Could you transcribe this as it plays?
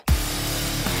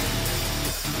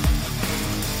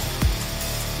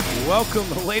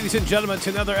Welcome, ladies and gentlemen,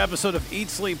 to another episode of Eat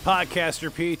Sleep Podcast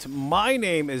Repeat. My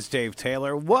name is Dave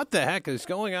Taylor. What the heck is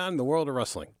going on in the world of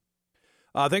wrestling?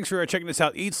 Thanks for checking us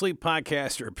out. Eat Sleep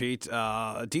Podcast Repeat.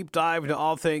 A deep dive into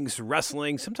all things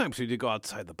wrestling. Sometimes we do go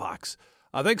outside the box.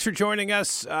 Thanks for joining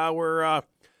us. We're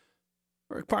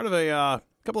part of a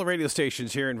couple of radio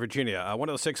stations here in Virginia.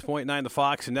 106.9 The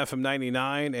Fox and FM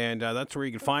 99, and that's where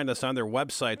you can find us on their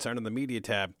websites under the media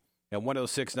tab at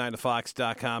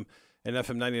 1069thefox.com. and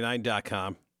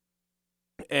FM99.com.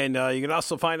 And you can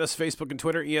also find us Facebook and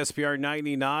Twitter,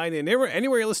 ESPR99. And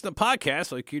anywhere you listen to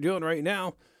podcasts, like you're doing right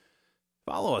now,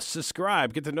 follow us,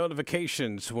 subscribe, get the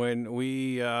notifications when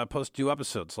we post new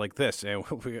episodes like this. And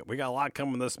we got a lot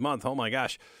coming this month. Oh, my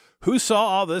gosh. Who saw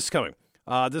all this coming?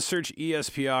 Just search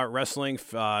ESPR Wrestling.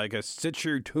 I guess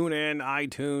Stitcher, TuneIn,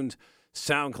 iTunes,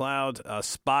 SoundCloud,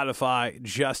 Spotify,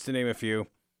 just to name a few.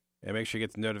 And make sure you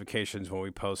get the notifications when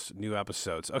we post new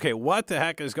episodes. Okay, what the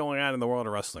heck is going on in the world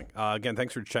of wrestling? Again,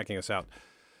 thanks for checking us out.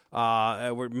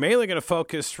 We're mainly going to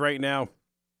focus right now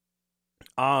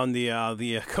on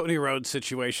the Cody Rhodes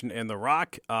situation and The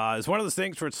Rock. It's one of those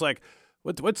things where it's like,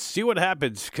 let's see what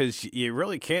happens, because you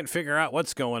really can't figure out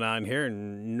what's going on here.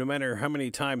 And no matter how many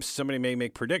times somebody may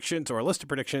make predictions or a list of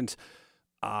predictions,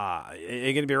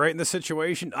 you're going to be right in the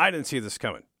situation. I didn't see this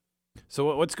coming.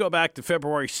 So let's go back to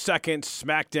February 2nd,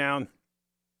 SmackDown.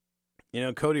 You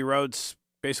know, Cody Rhodes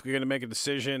basically going to make a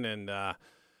decision,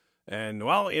 and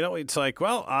well, you know, it's like,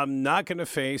 well, I'm not going to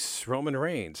face Roman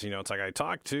Reigns. You know, it's like I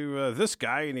talked to this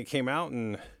guy, and he came out,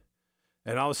 and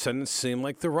all of a sudden it seemed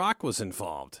like The Rock was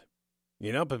involved.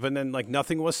 You know, but then like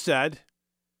nothing was said.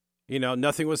 You know,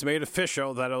 nothing was made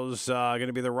official that it was going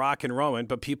to be The Rock and Roman,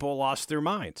 but people lost their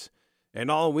minds.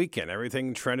 And all weekend,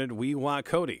 everything trended, we want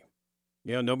Cody.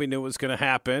 You know, nobody knew what was going to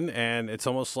happen, and it's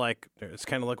almost like, it's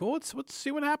kind of like, well, let's see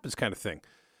what happens kind of thing.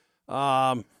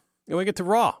 And we get to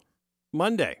Raw,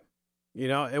 Monday. You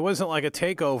know, it wasn't like a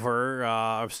takeover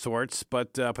of sorts,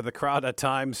 but the crowd at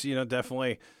times, you know,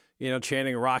 definitely, you know,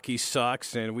 chanting Rocky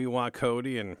sucks, and we want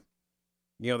Cody, and,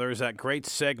 you know, there was that great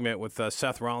segment with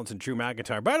Seth Rollins and Drew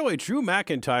McIntyre. By the way, Drew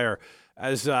McIntyre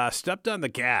has stepped on the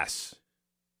gas.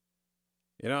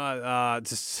 You know,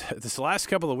 just this last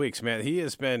couple of weeks, man, he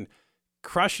has been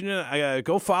crushing it.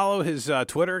 Go follow his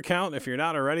Twitter account if you're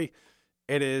not already.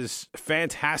 It is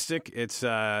fantastic. It's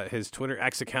his Twitter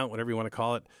X account, whatever you want to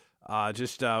call it. You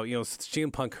know,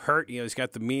 CM Punk hurt. You know, he's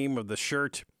got the meme of the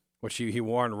shirt, which he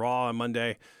wore on Raw on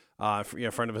Monday,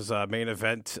 in front of his main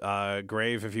event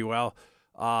grave, if you will.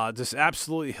 Just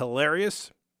absolutely hilarious.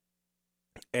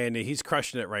 And he's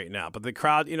crushing it right now. But the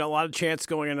crowd, you know, a lot of chants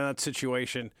going into that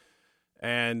situation.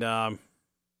 And,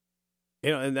 you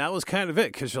know, and that was kind of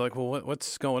it, because you're like, well,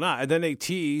 what's going on? And then they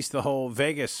teased the whole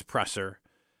Vegas presser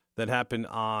that happened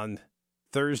on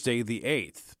Thursday the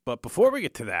 8th. But before we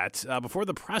get to that, before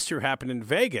the presser happened in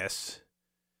Vegas,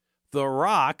 The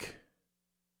Rock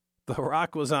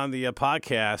was on the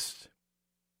podcast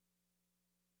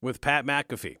with Pat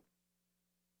McAfee.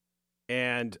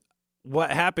 And what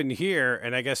happened here,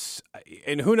 and I guess,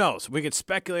 and who knows, we could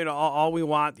speculate all we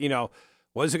want, you know.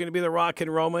 Was it going to be The Rock and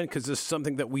Roman? Because this is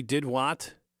something that we did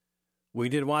want. We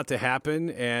did want to happen.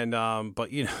 And,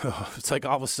 but, you know, it's like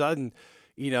all of a sudden,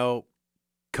 you know,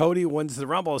 Cody wins the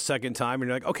Rumble a second time. And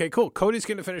you're like, okay, cool. Cody's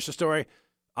going to finish the story.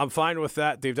 I'm fine with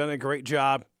that. They've done a great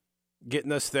job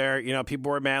getting us there. You know, people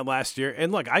were mad last year.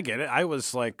 And look, I get it. I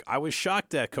was shocked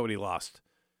that Cody lost.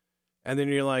 And then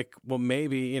you're like, well,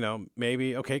 maybe,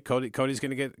 okay, Cody's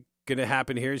going to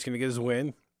happen here. He's going to get his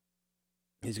win.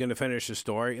 He's going to finish the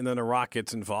story, and then The Rock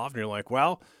gets involved, and you're like,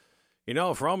 well, you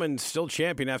know, if Roman's still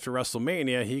champion after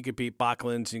WrestleMania, he could beat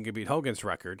Bachman's and he could beat Hogan's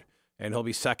record, and he'll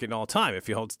be second all time if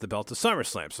he holds the belt to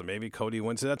SummerSlam. So maybe Cody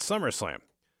wins it at SummerSlam.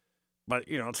 But,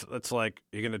 you know, it's like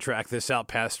you're going to track this out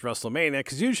past WrestleMania,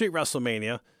 because usually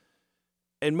WrestleMania,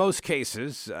 in most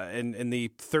cases, in the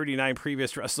 39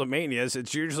 previous WrestleManias,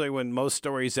 it's usually when most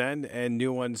stories end and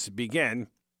new ones begin.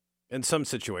 In some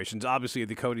situations, obviously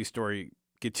the Cody story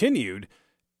continued,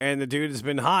 and the dude has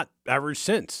been hot ever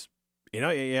since. You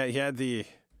know, he had the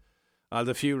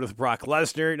feud with Brock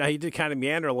Lesnar. Now, he did kind of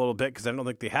meander a little bit because I don't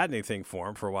think they had anything for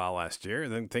him for a while last year.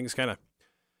 And then things kind of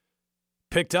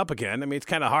picked up again. I mean, it's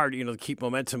kind of hard, you know, to keep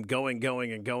momentum going.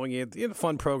 You had a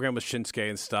fun program with Shinsuke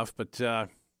and stuff. But,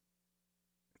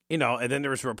 you know, and then there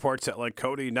was reports that, like,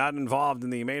 Cody not involved in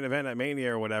the main event at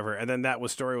Mania or whatever. And then that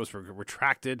story was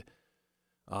retracted,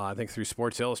 I think through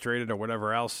Sports Illustrated or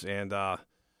whatever else. And,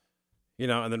 you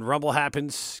know, and then Rumble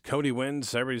happens, Cody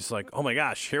wins, everybody's like, oh my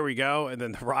gosh, here we go. And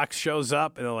then The Rock shows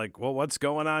up, and they're like, well, what's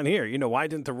going on here? You know, why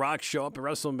didn't The Rock show up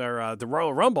at the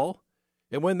Royal Rumble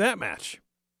and win that match?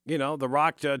 You know, The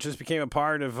Rock just became a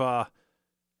part of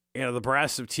the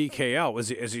brass of TKO.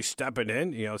 Is he stepping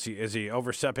in? Is he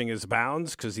overstepping his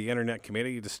bounds because the internet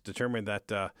committee just determined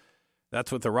that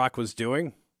that's what The Rock was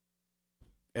doing?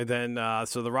 And then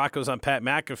so The Rock goes on Pat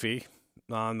McAfee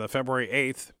on the February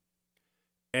 8th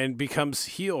and becomes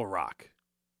heel Rock,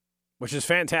 which is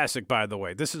fantastic, by the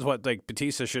way. This is what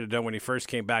Batista should have done when he first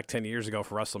came back 10 years ago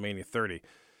for WrestleMania 30.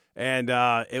 And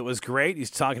it was great.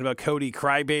 He's talking about Cody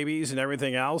crybabies and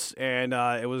everything else, and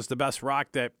it was the best Rock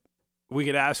that we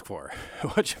could ask for,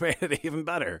 which made it even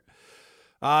better.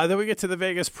 Then we get to the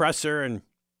Vegas presser, and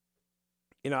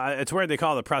it's weird they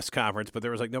call it a press conference, but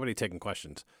there was nobody taking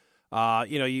questions.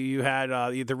 You had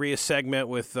the Rhea segment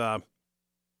with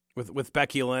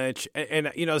Becky Lynch, and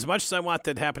as much as I want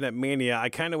that to happen at Mania, I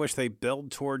kind of wish they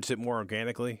build towards it more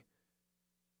organically.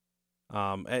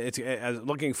 It's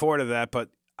looking forward to that, but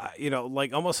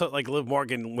almost like Liv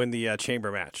Morgan win the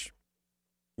chamber match.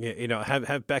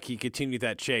 Have Becky continue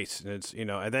that chase, and it's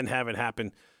and then have it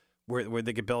happen where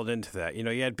they could build into that.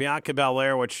 You had Bianca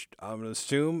Belair, which I'm gonna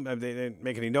assume they didn't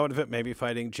make any note of it, maybe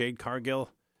fighting Jade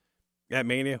Cargill at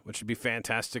Mania, which would be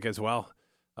fantastic as well.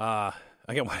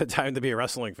 Again, what a time to be a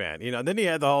wrestling fan. Then you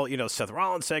had the whole Seth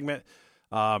Rollins segment.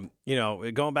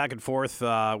 Going back and forth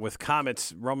with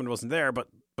comments. Roman wasn't there, but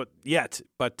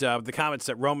the comments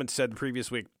that Roman said the previous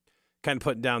week, kind of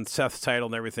putting down Seth's title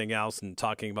and everything else and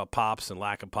talking about pops and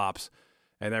lack of pops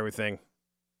and everything.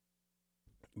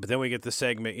 But then we get the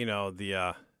segment,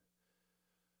 the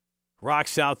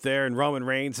Rock's out there and Roman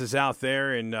Reigns is out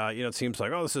there, and, it seems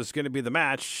like, this is going to be the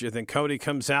match. And then Cody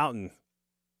comes out and,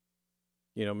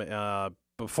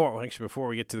 before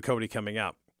we get to the Cody coming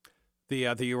out,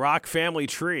 the Rock family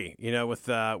tree,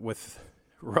 with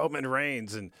Roman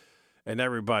Reigns and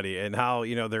everybody, and how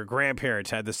their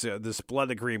grandparents had this blood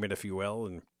agreement, if you will,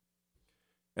 and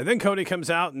then Cody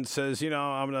comes out and says,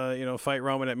 I'm gonna fight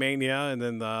Roman at Mania, and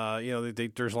then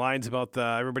there's lines about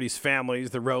everybody's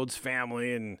families, the Rhodes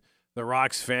family and the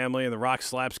Rock's family, and the Rock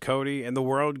slaps Cody, and the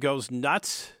world goes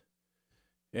nuts,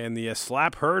 and the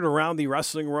slap heard around the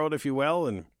wrestling world, if you will,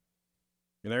 and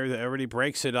everybody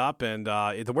breaks it up, and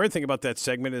the weird thing about that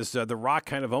segment is the Rock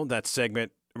kind of owned that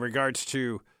segment in regards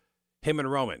to him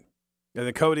and Roman. And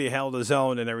then Cody held his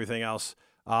own and everything else.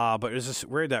 But it was just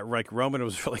weird that Roman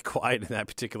was really quiet in that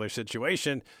particular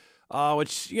situation,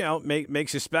 which,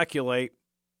 makes you speculate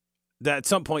that at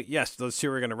some point, yes, those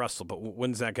two are going to wrestle. But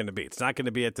when's that going to be? It's not going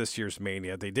to be at this year's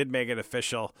Mania. They did make it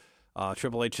official.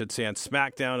 Triple H should say on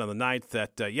SmackDown on the 9th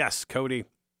that, yes, Cody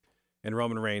and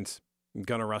Roman Reigns are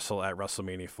going to wrestle at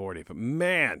WrestleMania 40. But,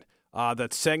 man,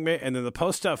 that segment and then the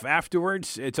post stuff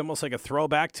afterwards, it's almost like a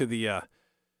throwback to the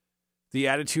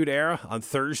Attitude Era on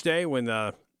Thursday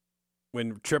when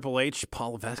Triple H,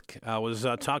 Paul Levesque, was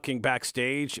talking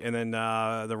backstage, and then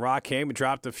The Rock came and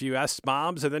dropped a few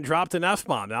S-bombs and then dropped an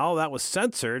F-bomb. Now, all that was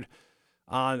censored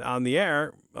on the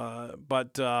air,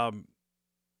 but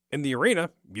in the arena,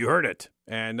 you heard it.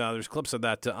 And there's clips of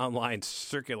that online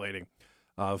circulating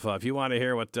of if you want to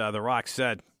hear what The Rock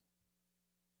said.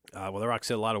 The Rock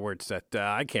said a lot of words that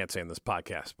I can't say in this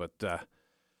podcast, but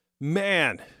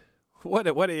man, what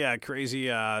a crazy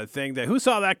thing. Who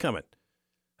saw that coming?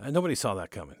 Nobody saw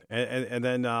that coming. And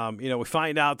then, we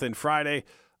find out then Friday,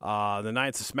 the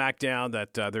 9th of SmackDown,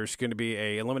 that there's going to be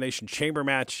a Elimination Chamber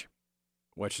match,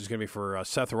 which is going to be for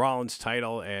Seth Rollins'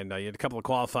 title. And you had a couple of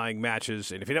qualifying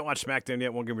matches. And if you didn't watch SmackDown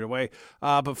yet, won't give it away.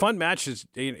 But fun matches.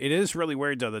 It is really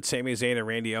weird, though, that Sami Zayn and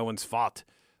Randy Owens fought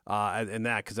in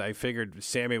that, because I figured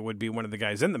Sami would be one of the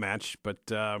guys in the match. But,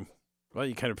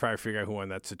 you kind of probably figure out who won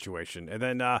that situation. And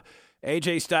then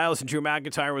AJ Styles and Drew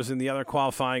McIntyre was in the other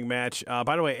qualifying match.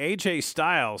 By the way, AJ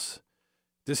Styles,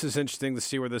 this is interesting to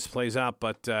see where this plays out,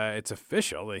 but it's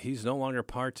official that he's no longer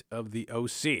part of the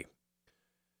OC.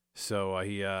 So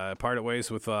he parted ways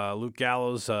with Luke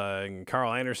Gallows and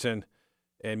Carl Anderson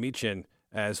and Michin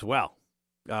as well.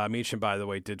 Michin, by the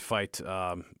way, did fight,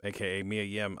 a.k.a. Mia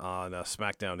Yim, on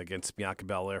SmackDown against Bianca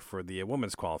Belair for the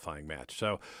women's qualifying match.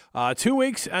 So 2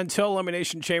 weeks until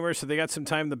Elimination Chamber, so they got some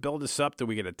time to build this up. Do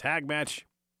we get a tag match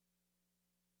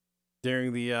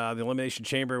during the Elimination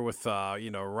Chamber with,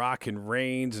 Rock and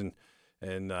Reigns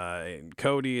and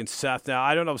Cody and Seth? Now,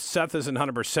 I don't know if Seth isn't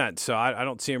 100%, so I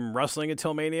don't see him wrestling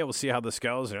until Mania. We'll see how this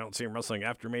goes. I don't see him wrestling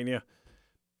after Mania.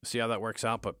 See how that works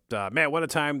out. But, man, what a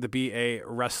time to be a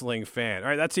wrestling fan. All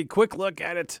right, that's a quick look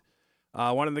at it.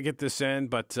 Wanted to get this in,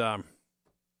 but, man,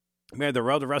 the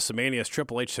road to WrestleMania, as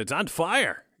Triple H said, it's on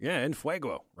fire. Yeah, in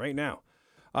fuego right now.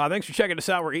 Thanks for checking us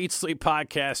out. We're Eat, Sleep,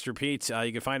 Podcast, Repeat.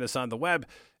 You can find us on the web,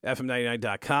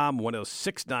 fm99.com,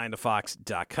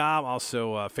 1069thefox.com.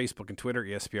 Also, Facebook and Twitter,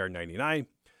 ESPR99.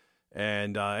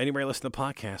 And anywhere you listen to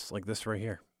podcasts like this right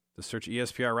here. Just search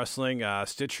ESPR Wrestling,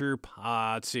 Stitcher,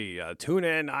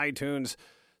 TuneIn, iTunes,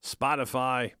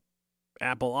 Spotify,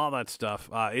 Apple, all that stuff.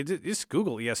 Just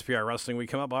Google ESPR Wrestling. We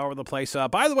come up all over the place.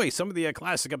 By the way, some of the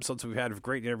classic episodes we've had of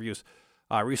great interviews.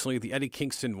 Recently, the Eddie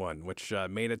Kingston one, which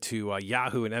made it to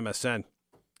Yahoo and MSN.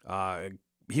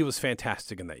 He was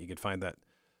fantastic in that. You can find that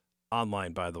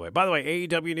online, by the way. By the way,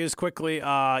 AEW news quickly.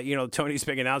 Tony's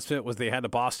big announcement was they had a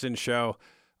Boston show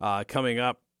coming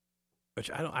up, which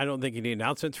I don't think you need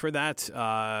announcements for that.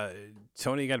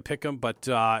 Tony, you got to pick them, but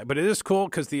it is cool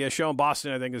because the show in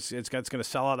Boston, I think it's going to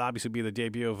sell out. Obviously, be the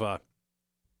debut of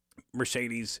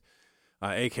Mercedes,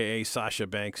 aka Sasha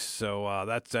Banks. So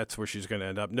that's where she's going to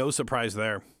end up. No surprise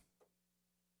there,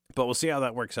 but we'll see how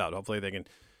that works out. Hopefully, they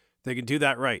can do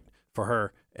that right for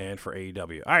her and for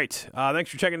AEW. All right, thanks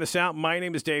for checking this out. My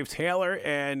name is Dave Taylor,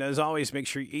 and as always, make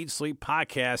sure you eat, sleep,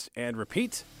 podcast, and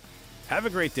repeat. Have a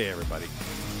great day, everybody.